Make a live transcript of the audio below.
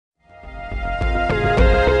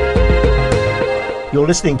You're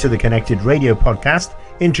listening to the Connected Radio podcast,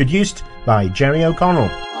 introduced by Jerry O'Connell.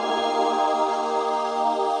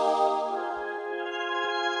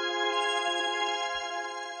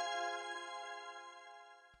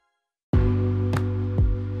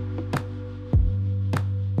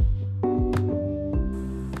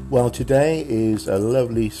 Well, today is a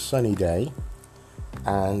lovely sunny day,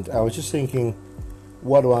 and I was just thinking,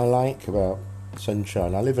 what do I like about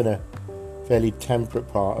sunshine? I live in a fairly temperate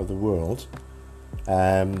part of the world.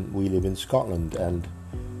 We live in Scotland, and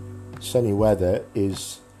sunny weather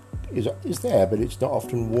is there, but it's not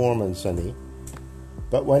often warm and sunny.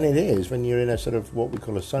 But when it is, when you're in a sort of what we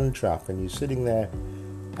call a sun trap, and you're sitting there,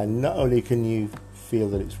 and not only can you feel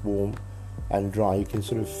that it's warm and dry, you can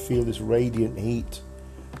sort of feel this radiant heat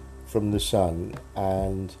from the sun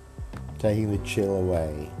and taking the chill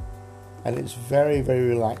away. And it's very, very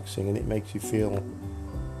relaxing, and it makes you feel,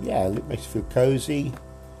 it makes you feel cozy,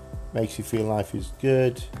 makes you feel life is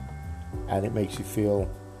good, and it makes you feel,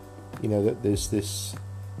 that there's this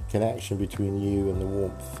connection between you and the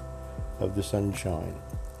warmth of the sunshine.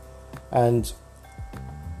 And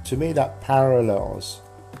to me, that parallels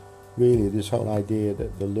really this whole idea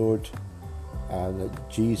that the Lord and that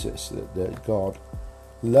Jesus, that God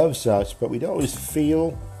loves us, but we don't always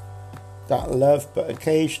feel that love, but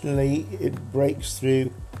occasionally it breaks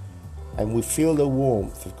through and we feel the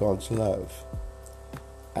warmth of God's love,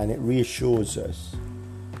 and it reassures us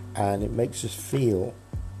and it makes us feel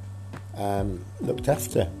looked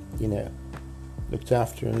after, looked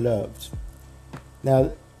after and loved.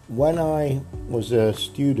 Now, when I was a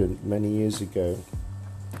student many years ago,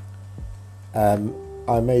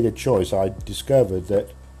 I made a choice. I discovered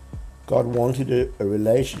that God wanted a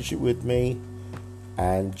relationship with me,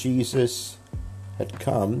 and Jesus had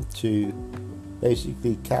come to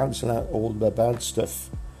basically cancel out all the bad stuff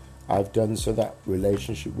I've done so that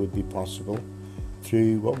relationship would be possible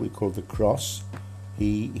through what we call the cross.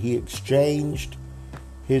 He exchanged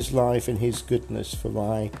his life and his goodness for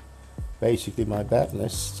my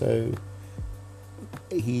badness. So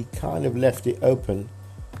he kind of left it open,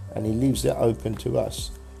 and he leaves it open to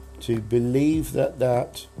us to believe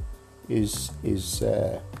that is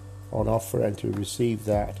on offer and to receive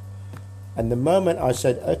that. And the moment I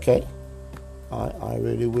said, okay, I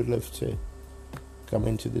really would love to come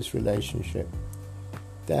into this relationship,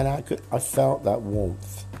 then I felt that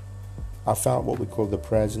warmth. I felt what we call the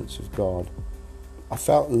presence of God. I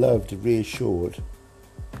felt loved, reassured,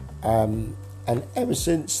 and ever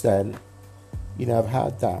since then, I've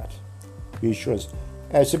had that reassurance.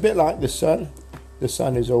 It's a bit like the sun. The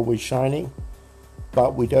sun is always shining,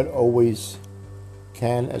 but we don't always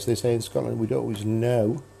as they say in Scotland, we don't always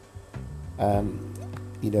know,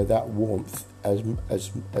 that warmth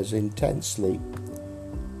as intensely.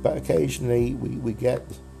 But occasionally we get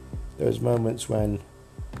those moments when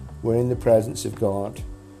we're in the presence of God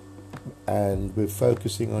and we're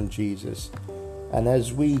focusing on Jesus. And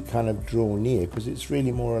as we kind of draw near, because it's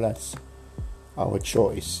really more or less our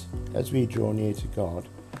choice, as we draw near to God,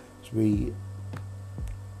 as we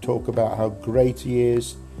talk about how great He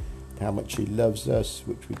is, how much He loves us,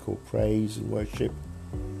 which we call praise and worship,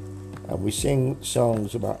 and we sing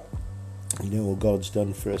songs about what God's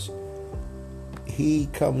done for us, He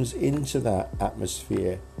comes into that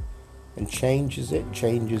atmosphere and changes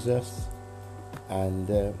us,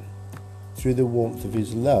 and through the warmth of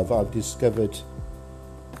His love, I've discovered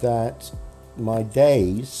that my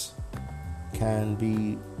days can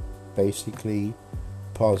be basically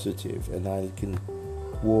positive, and I can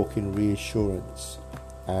walk in reassurance,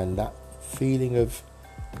 and that feeling of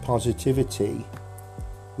positivity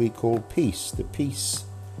we call peace, the peace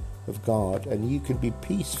of God. And you can be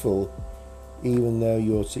peaceful even though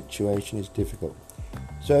your situation is difficult.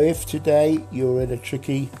 So if today you're in a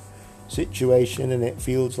tricky situation and it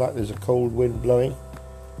feels like there's a cold wind blowing,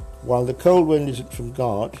 while the cold wind isn't from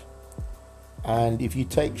God, and if you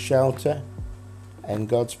take shelter in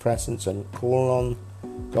God's presence and call on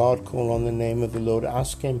God, call on the name of the Lord,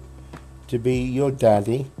 ask Him to be your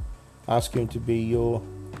daddy, ask Him to be your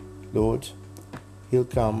Lord, He'll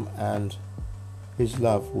come and His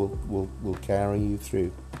love will carry you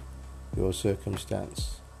through your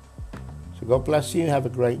circumstance. So God bless you. Have a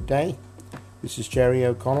great day. This is Jerry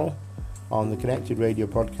O'Connell on the Connected Radio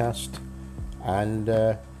podcast,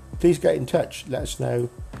 and please get in touch. Let us know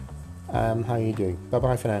how you're doing.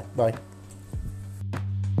 Bye for now. Bye.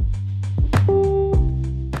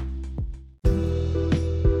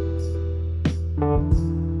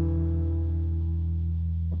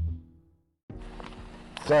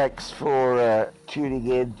 Thanks for tuning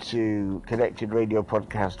in to Connected Radio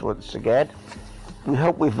Podcast once again. We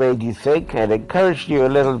hope we've made you think and encouraged you a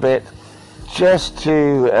little bit just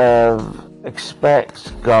to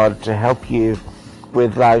expect God to help you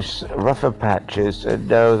with life's rougher patches and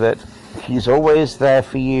know that He's always there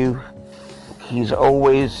for you. He's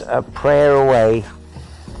always a prayer away,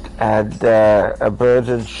 and a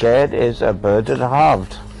burden shared is a burden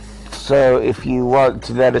halved. So if you want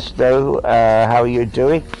to let us know how you're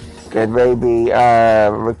doing and maybe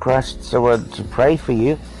request someone to pray for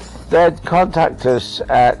you, then contact us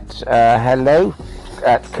at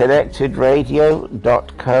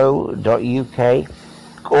hello@connectedradio.co.uk,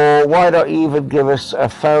 or why not even give us a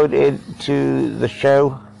phone in to the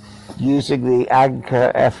show using the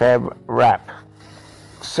Anchor FM Wrap.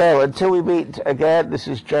 So until we meet again, this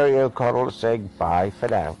is Jerry O'Connell saying bye for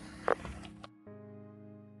now.